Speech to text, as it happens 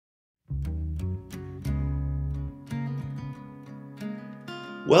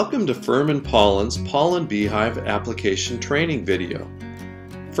Welcome to Firman Pollen's Pollen Beehive application training video.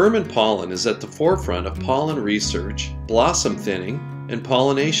 Firman Pollen is at the forefront of pollen research, blossom thinning, and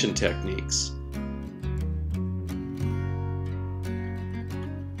pollination techniques.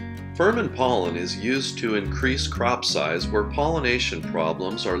 Firman pollen is used to increase crop size where pollination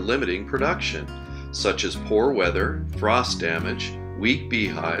problems are limiting production, such as poor weather, frost damage, weak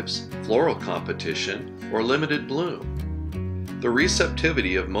beehives, floral competition, or limited bloom. The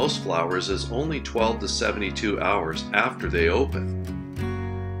receptivity of most flowers is only 12 to 72 hours after they open.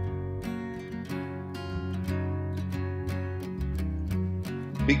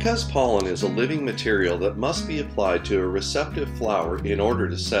 Because pollen is a living material that must be applied to a receptive flower in order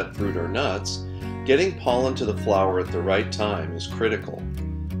to set fruit or nuts, getting pollen to the flower at the right time is critical.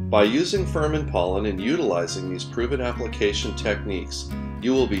 By using Firman pollen and utilizing these proven application techniques,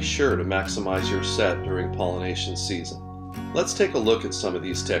 you will be sure to maximize your set during pollination season. Let's take a look at some of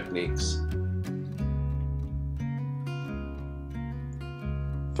these techniques.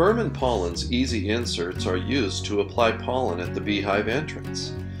 Firman pollen's easy inserts are used to apply pollen at the beehive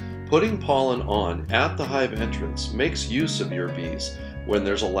entrance. Putting pollen on at the hive entrance makes use of your bees when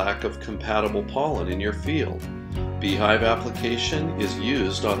there's a lack of compatible pollen in your field. Beehive application is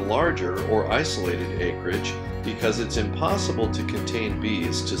used on larger or isolated acreage because it's impossible to contain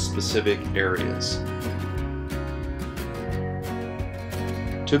bees to specific areas.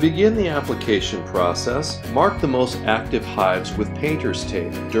 To begin the application process, mark the most active hives with painter's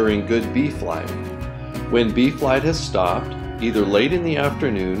tape during good bee flight. When bee flight has stopped, either late in the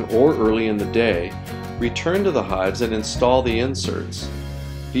afternoon or early in the day, return to the hives and install the inserts.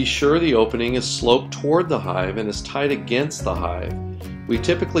 Be sure the opening is sloped toward the hive and is tight against the hive. We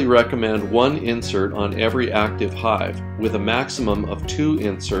typically recommend one insert on every active hive, with a maximum of 2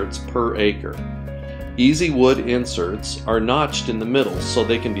 inserts per acre. Easy wood inserts are notched in the middle so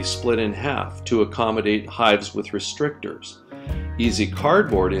they can be split in half to accommodate hives with restrictors. Easy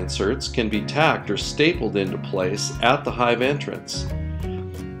cardboard inserts can be tacked or stapled into place at the hive entrance.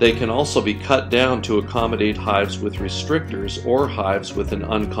 They can also be cut down to accommodate hives with restrictors or hives with an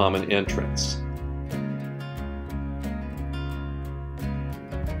uncommon entrance.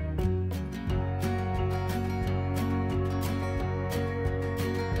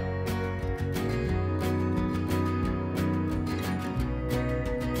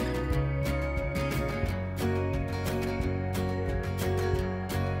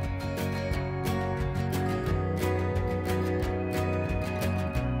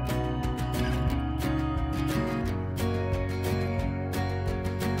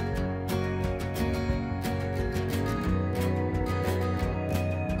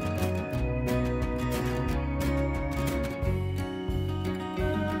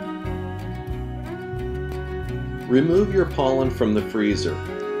 Remove your pollen from the freezer.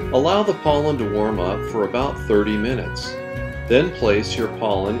 Allow the pollen to warm up for about 30 minutes. Then place your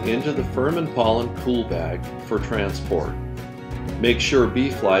pollen into the Firman pollen cool bag for transport. Make sure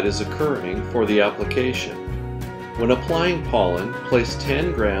bee flight is occurring for the application. When applying pollen, place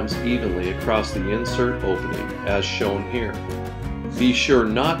 10 grams evenly across the insert opening as shown here. Be sure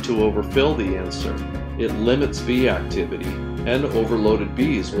not to overfill the insert. It limits bee activity, and overloaded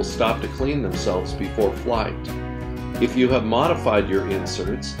bees will stop to clean themselves before flight. If you have modified your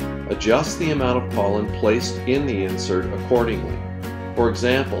inserts, adjust the amount of pollen placed in the insert accordingly. For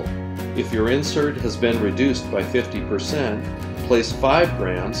example, if your insert has been reduced by 50%, place 5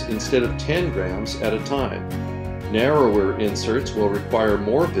 grams instead of 10 grams at a time. Narrower inserts will require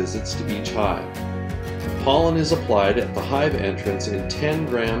more visits to each hive. Pollen is applied at the hive entrance in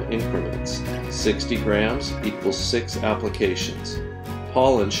 10-gram increments. 60 grams equals 6 applications.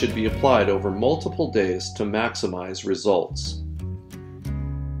 Pollen should be applied over multiple days to maximize results.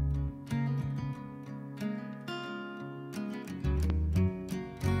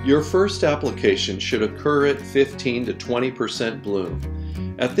 Your first application should occur at 15 to 20%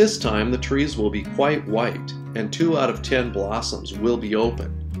 bloom. At this time, the trees will be quite white, and 2 out of 10 blossoms will be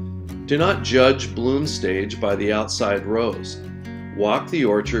open. Do not judge bloom stage by the outside rows. Walk the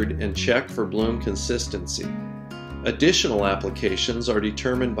orchard and check for bloom consistency. Additional applications are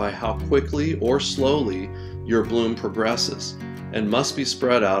determined by how quickly or slowly your bloom progresses and must be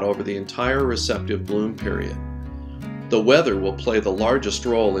spread out over the entire receptive bloom period. The weather will play the largest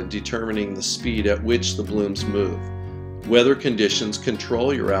role in determining the speed at which the blooms move. Weather conditions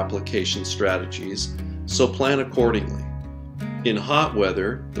control your application strategies, so plan accordingly. In hot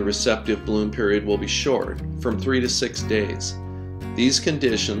weather, the receptive bloom period will be short, from 3 to 6 days. These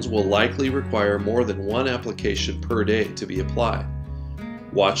conditions will likely require more than 1 application per day to be applied.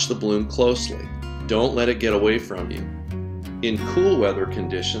 Watch the bloom closely. Don't let it get away from you. In cool weather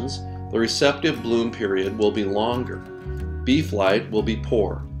conditions, the receptive bloom period will be longer. Bee flight will be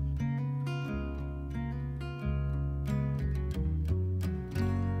poor.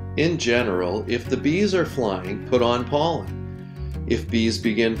 In general, if the bees are flying, put on pollen. If bees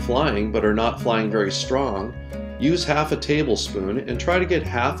begin flying but are not flying very strong, use half a tablespoon and try to get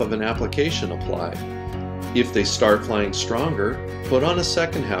half of an application applied. If they start flying stronger, put on a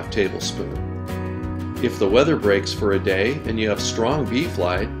second half tablespoon. If the weather breaks for a day and you have strong bee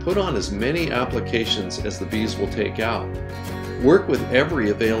flight, put on as many applications as the bees will take out. Work with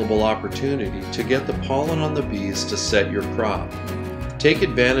every available opportunity to get the pollen on the bees to set your crop. Take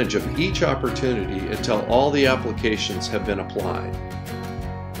advantage of each opportunity until all the applications have been applied.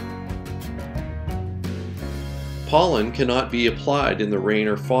 Pollen cannot be applied in the rain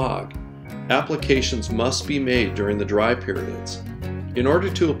or fog. Applications must be made during the dry periods. In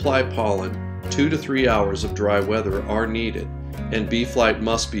order to apply pollen, 2 to 3 hours of dry weather are needed, and bee flight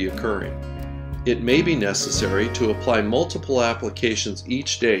must be occurring. It may be necessary to apply multiple applications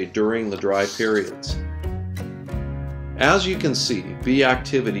each day during the dry periods. As you can see, bee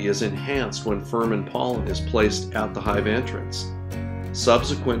activity is enhanced when Firman pollen is placed at the hive entrance.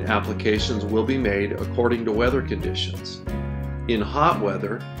 Subsequent applications will be made according to weather conditions. In hot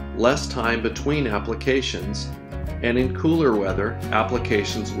weather, less time between applications, and in cooler weather,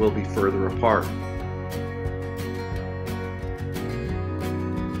 applications will be further apart.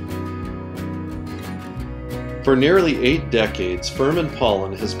 For nearly 8 decades, Firman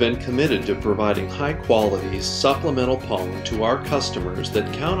Pollen has been committed to providing high-quality supplemental pollen to our customers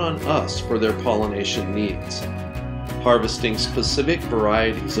that count on us for their pollination needs. Harvesting specific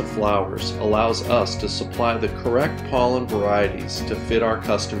varieties of flowers allows us to supply the correct pollen varieties to fit our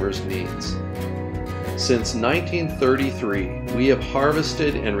customers' needs. Since 1933, we have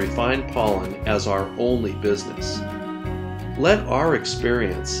harvested and refined pollen as our only business. Let our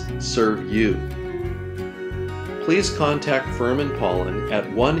experience serve you. Please contact Firman Pollen at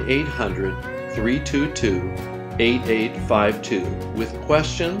 1-800-322-8852 with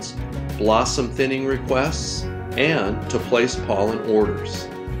questions, blossom thinning requests, and to place pollen orders.